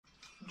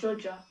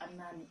Georgia and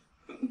Nani.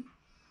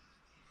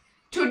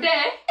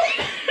 Today.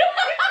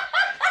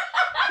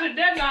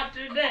 Today, not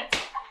today.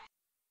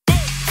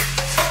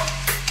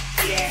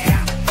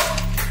 Yeah.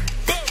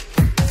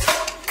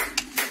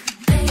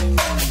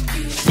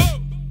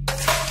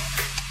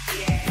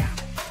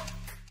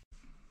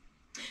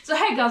 So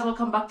hey guys,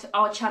 welcome back to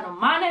our channel.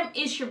 My name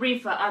is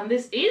Sharifah and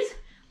this is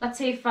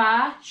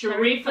Latifah,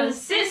 Sharifah's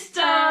sister.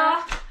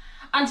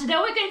 And today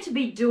we're going to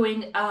be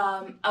doing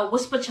a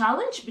whisper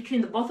challenge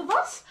between the both of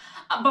us.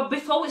 But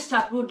before we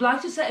start, we would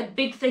like to say a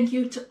big thank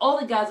you to all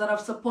the guys that have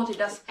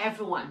supported us.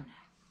 Everyone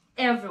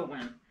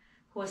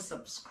who has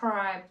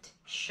subscribed,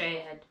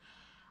 shared,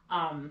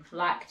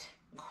 liked,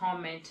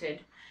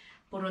 commented,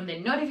 put on the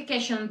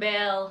notification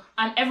bell,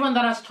 and everyone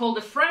that has told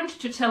a friend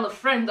to tell a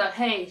friend that,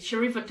 hey,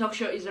 Sharifah Talk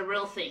Show is a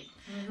real thing.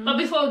 But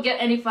before we get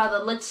any further,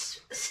 let's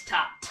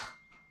start.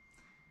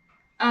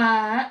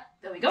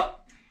 There we go.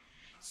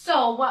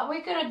 So what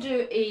we're gonna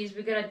do is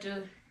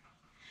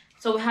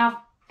so we have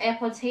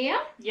AirPods here.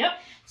 Yep.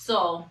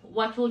 So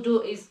what we'll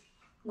do is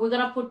we're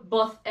gonna put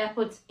both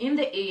AirPods in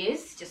the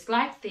ears, just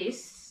like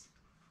this.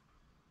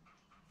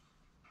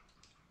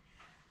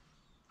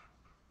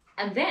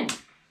 And then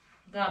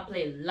we're gonna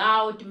play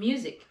loud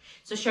music.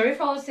 So Sharifah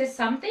will say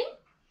something,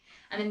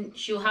 and then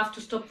she'll have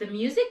to stop the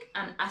music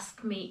and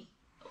ask me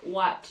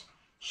what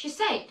she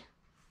said.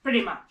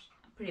 Pretty much.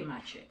 Pretty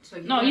much it.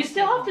 So no, you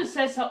still have to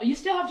say so. You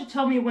still have to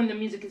tell me when the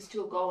music is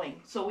still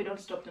going, so we don't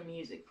stop the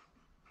music.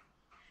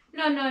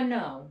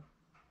 No.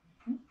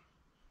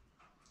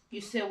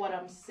 You say what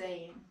I'm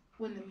saying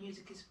when the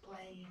music is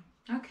playing.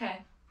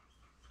 Okay.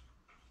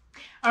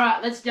 All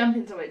right, let's jump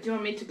into it. Do you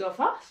want me to go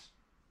first?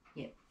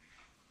 Yeah.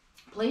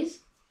 Please.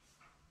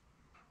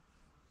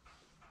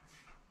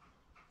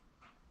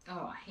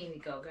 Oh, here we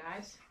go,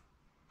 guys.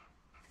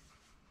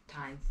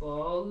 Time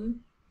for...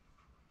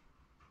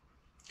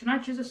 Can I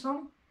choose a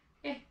song?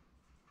 Yeah.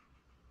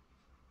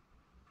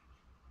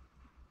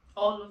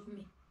 All of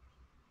Me.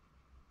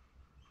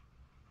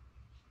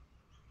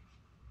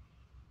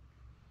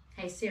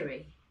 Hey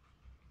Siri,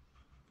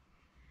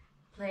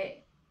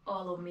 play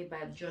All of Me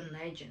by John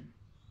Legend.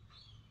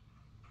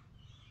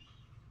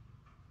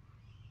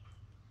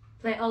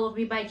 Play All of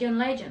Me by John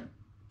Legend,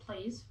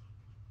 Please.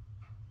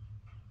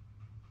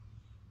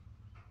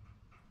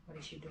 What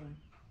is she doing?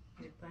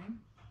 Is it playing?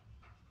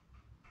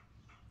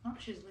 Oh,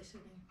 she's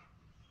listening.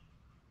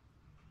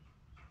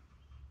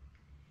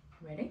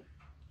 Ready?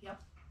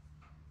 Yep.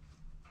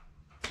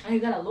 And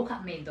you gotta look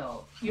at me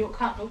though. You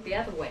can't look the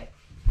other way.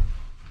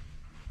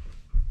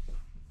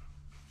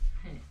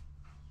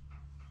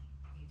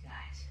 You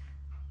guys.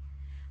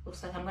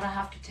 Looks like I'm gonna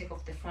have to take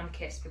off the phone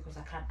case because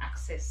I can't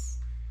access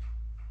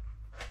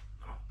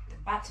the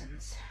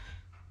buttons.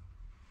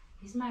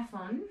 Here's my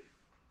phone.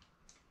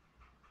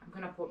 I'm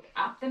gonna put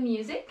up the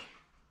music.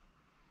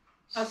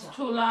 That's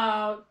too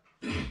loud.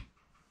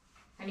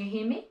 Can you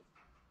hear me?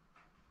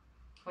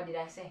 What did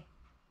I say?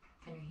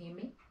 Can you hear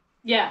me?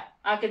 Yeah,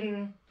 I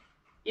can.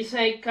 You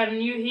say,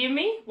 can you hear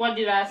me? What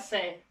did I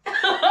say?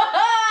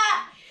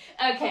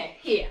 Okay,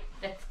 here.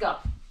 Let's go.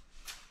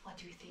 What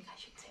do you think I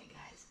should say,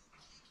 guys?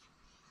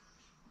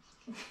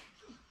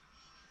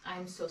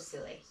 I'm so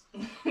silly.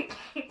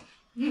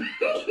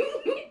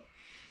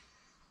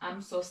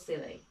 I'm so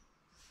silly.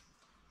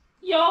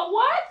 Yo,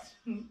 what?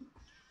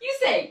 You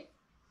say.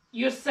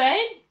 You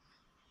said?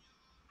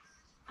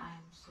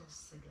 I'm so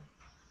silly.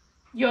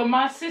 You're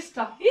my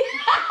sister.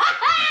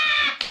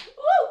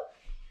 Woo!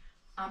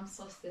 I'm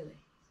so silly.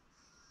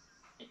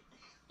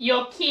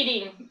 You're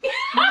kidding.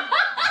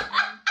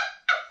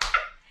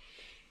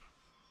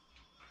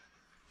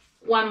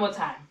 One more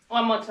time.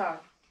 One more time.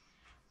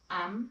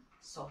 I'm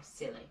so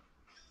silly.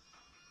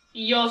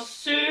 You're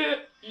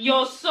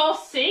so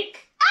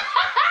sick.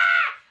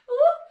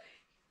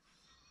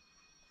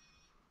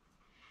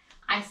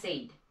 I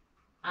said,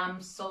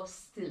 I'm so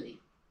silly.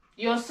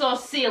 You're so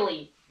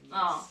silly. Yes.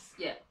 Oh,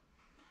 yeah.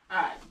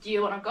 Alright, do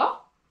you want to go?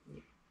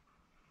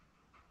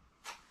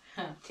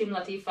 Yeah. Team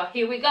Latifah,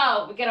 here we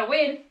go. We're gonna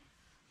win.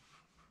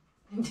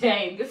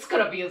 Dang, this is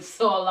gonna be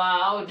so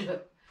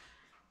loud.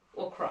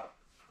 Oh crap.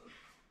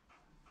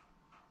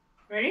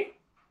 Ready?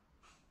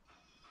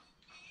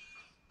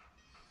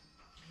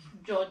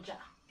 Georgia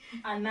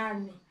and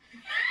Nani.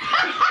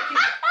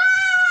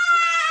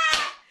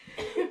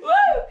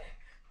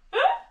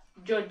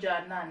 Georgia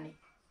and Nani.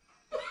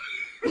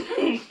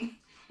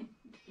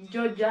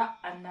 Georgia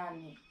and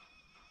Nani.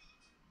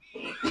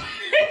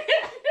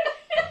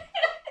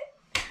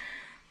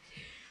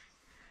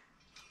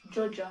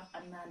 Georgia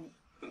and Nani.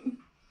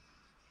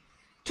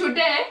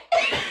 Today.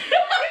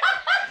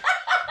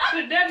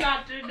 Today,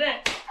 not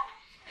today.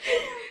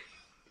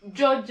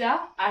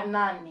 Georgia and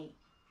Nani.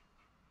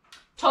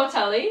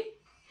 Totally.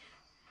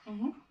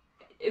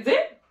 Is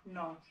it?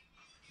 No.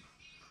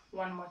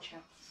 One more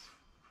chance.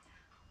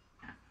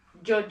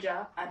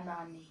 Georgia and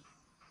Nani.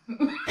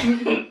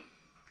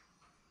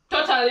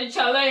 Totally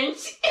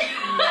challenge.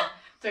 No,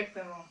 take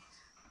them off.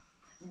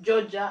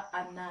 Georgia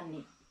and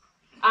Nani.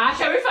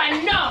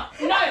 Sharifah, no,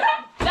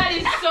 that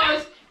is so,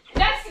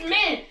 that's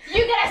mean.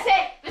 You gotta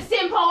say the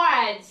simple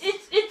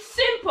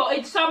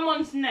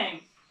name?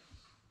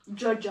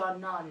 Giorgio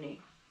Armani.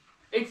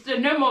 It's the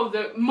name of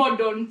the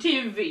modern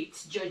TV.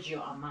 It's Giorgio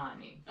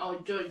Armani. Oh,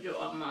 Giorgio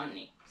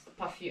Armani. It's the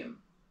perfume.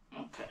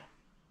 Okay.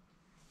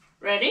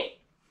 Ready?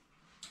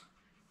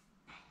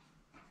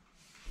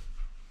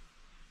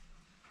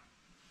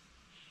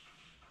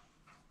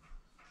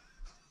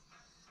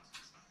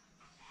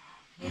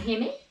 You hear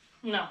me?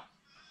 No.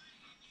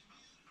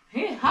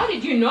 Hey, how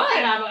did you know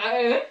that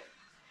I'm...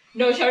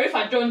 No,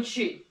 Sharifah, don't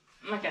cheat.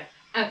 Okay.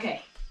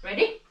 Okay,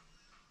 ready?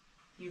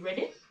 You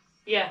ready?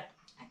 Yeah.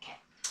 Okay.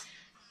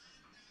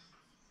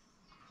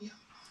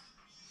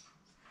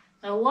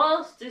 The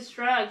world's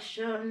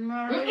distraction.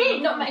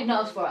 Don't make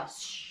noise for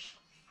us. Shh.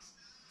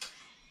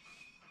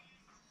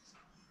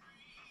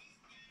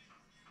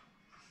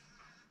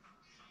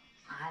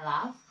 I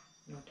love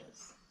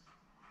noodles.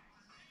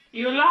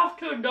 You love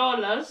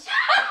 $2.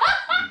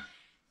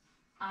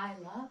 I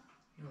love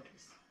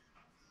noodles.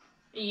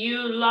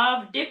 You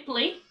love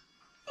deeply.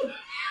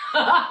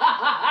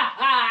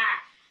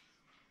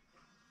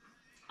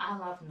 I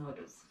love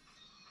noodles.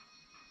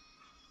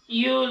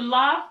 You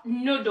love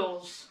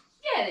noodles.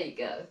 Yeah, there you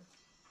go.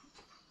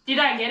 Did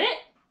I get it?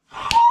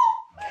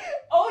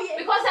 Oh yeah.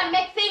 Because I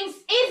make things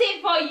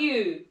easy for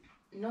you.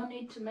 No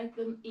need to make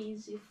them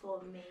easy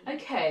for me.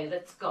 Okay,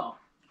 let's go.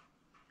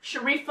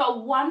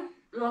 Sharifah 1,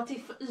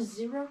 Latif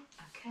 0.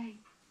 Okay.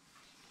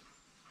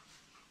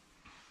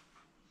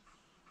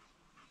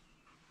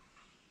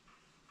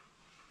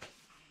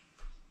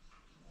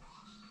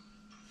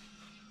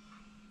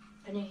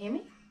 Can you hear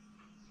me?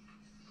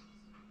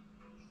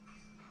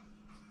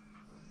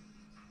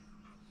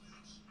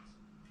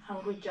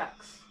 Hungry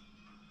Jacks.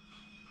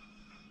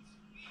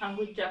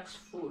 Hungry Jacks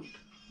food.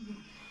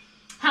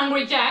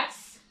 Hungry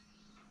Jacks.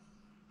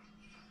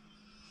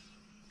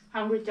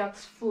 Hungry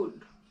Jacks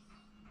food.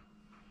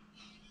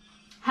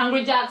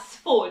 Hungry Jacks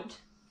food.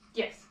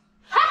 Yes.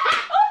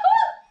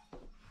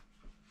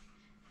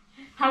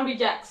 Hungry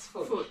Jacks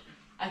food. Food.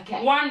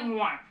 Okay.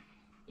 1-1.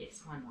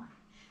 Yes, 1-1.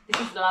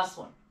 This is the last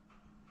one.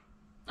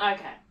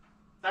 Okay.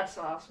 That's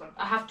the last one.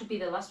 I have to be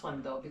the last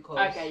one though because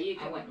Okay, you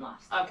I can. went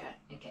last. Okay.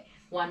 Okay.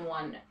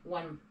 1-1.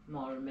 One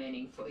more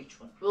remaining for each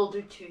one. We'll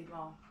do 2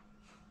 more.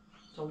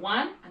 So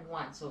 1 and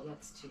 1. So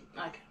that's 2.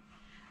 Okay.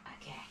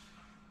 Okay.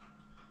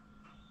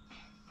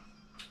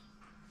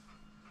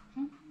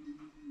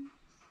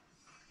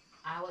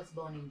 I was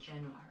born in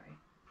January.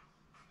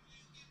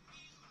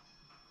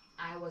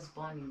 I was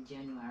born in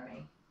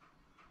January.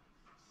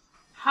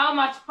 How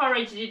much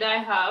porridge did I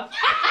have?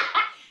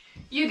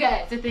 You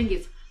guys, the thing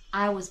is,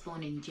 I was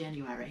born in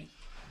January.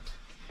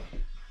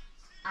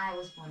 I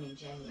was born in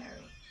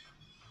January.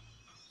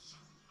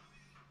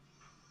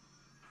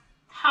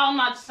 How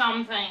much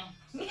something?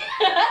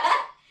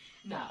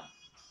 No.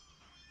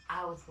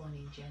 I was born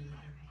in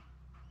January.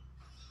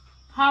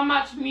 How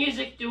much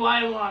music do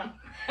I want?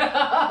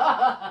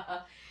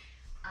 I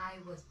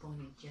was born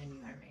in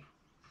January.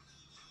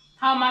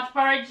 How much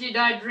porridge did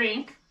I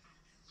drink?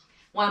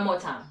 One more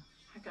time.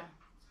 Okay.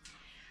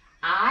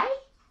 I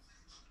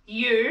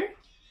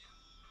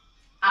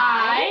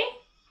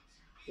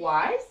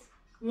was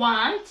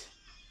want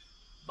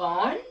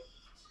born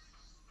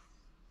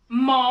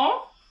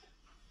more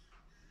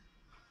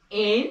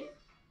in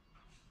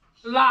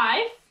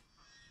life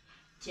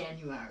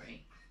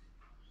January.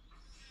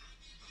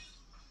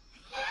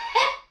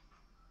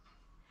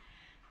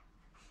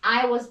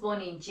 I was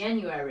born in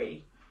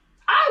January.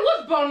 I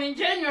was born in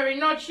January,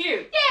 not you.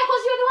 Yeah,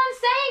 because you're the one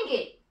saying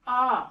it.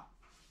 Ah.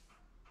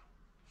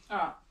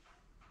 Ah.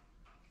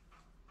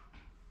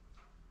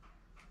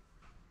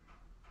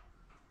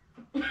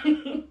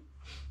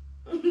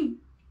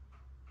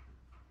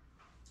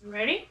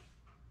 Ready?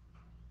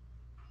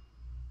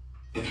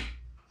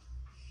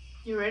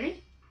 You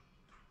ready?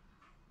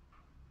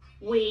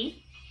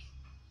 We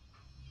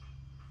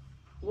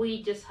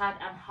just had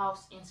a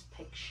house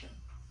inspection.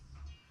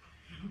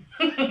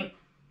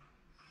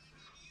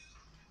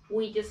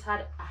 We just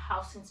had a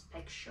house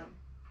inspection.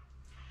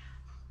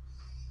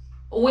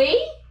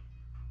 We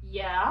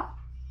Yeah.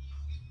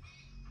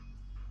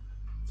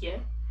 Yeah.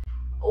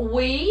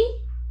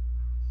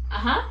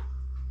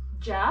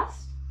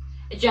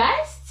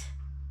 Just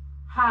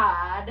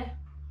had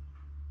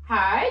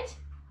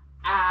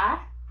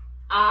a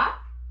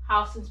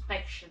house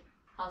inspection.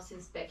 house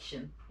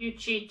inspection. You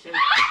cheated. I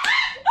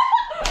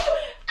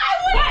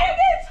wanted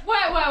it.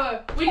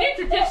 Wait. We need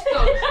to test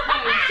those.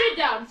 Hey,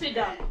 sit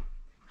down.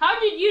 How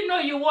did you know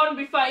you won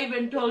before I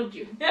even told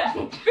you?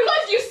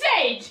 Because you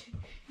said,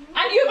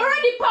 and you've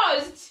already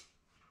paused.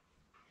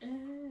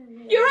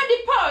 You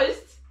already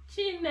paused.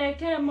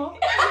 Chinekemo.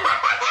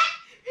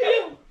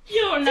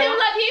 You know. Team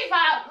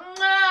Latifa.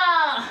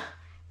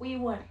 We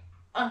won.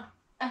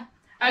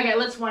 Okay,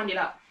 let's wind it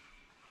up.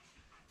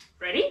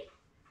 Ready?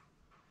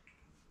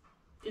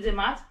 Is it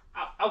math?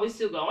 Are we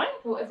still going?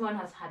 Well, everyone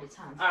has had a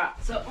chance.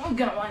 Alright, so I'm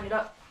gonna wind it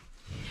up.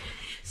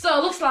 So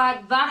it looks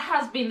like that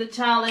has been the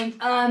challenge.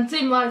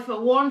 Team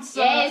Latifa won.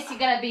 So Yes,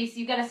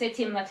 you gotta say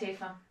Team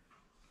Latifa.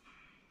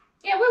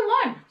 Yeah, we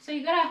won. So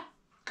you gotta.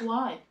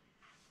 why?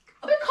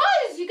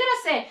 Because lose, you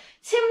gotta say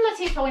Team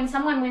Latifah. When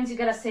someone wins, you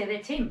gotta say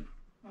their team.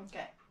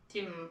 Okay.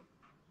 Team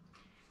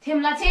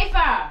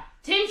Latifah.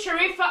 Team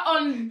Sharifah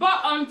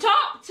on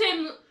top.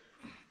 Team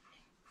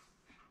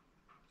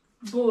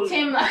Bull.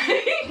 Team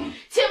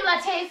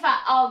Latifah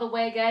all the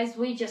way, guys.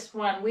 We just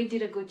won. We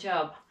did a good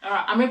job.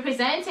 Alright. I'm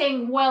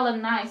representing well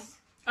and nice.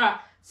 Alright.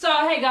 So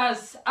hey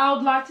guys, I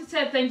would like to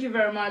say thank you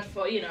very much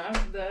for, you know,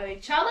 the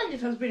challenge.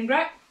 It has been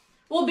great.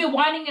 We'll be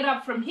winding it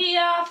up from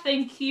here.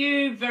 Thank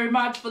you very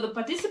much for the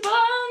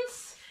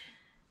participants.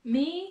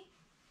 Me,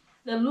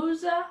 the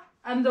loser,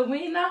 and the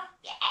winner.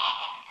 Yeah.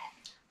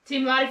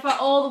 Team Sharifah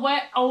all the way,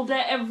 all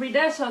day, every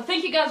day. So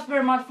thank you guys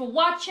very much for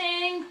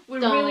watching. We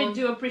really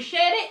do appreciate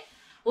it.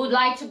 Would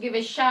like to give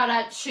a shout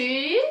out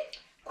to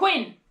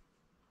Queen.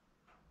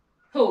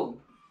 who?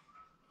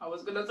 I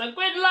was gonna say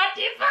Queen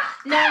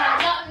Latifah. No,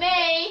 not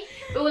me.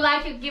 We would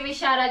like to give a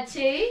shout out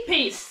to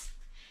Peace.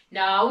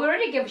 No, we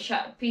already gave a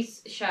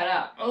shout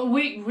out. Oh,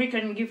 we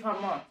can give her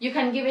more. You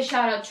can give a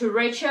shout out to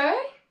Rachel.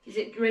 Is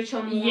it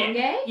Rachel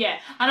Mwonge? Yeah.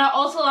 And I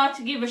also like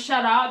to give a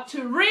shout out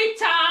to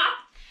Rita,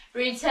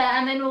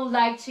 and then we would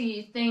like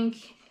to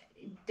thank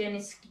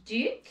Dennis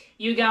Duke,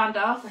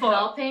 Uganda, for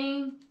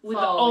helping with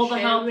for all the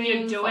help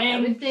sharing, you're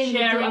doing,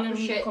 sharing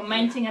and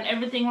commenting and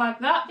everything like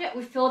that. Yeah,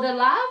 we feel the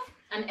love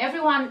and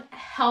everyone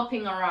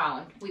helping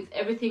around with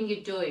everything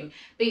you're doing,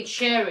 be it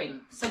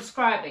sharing,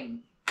 subscribing,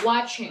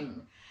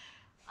 watching,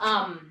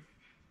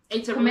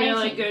 it's a commenting.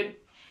 really good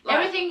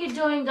Everything you're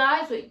doing,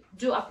 guys, we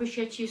do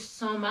appreciate you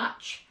so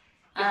much.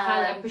 You're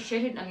highly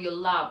appreciated and you're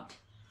loved.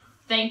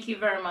 Thank you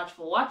very much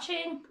for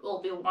watching.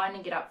 We'll be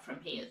winding it up from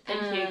here.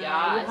 Thank you You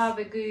guys. have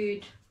a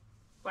good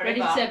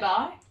Ready to say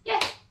bye? Yeah.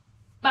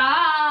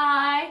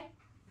 Bye.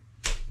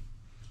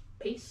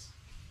 Peace.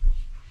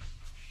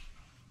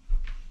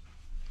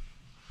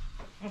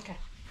 Okay.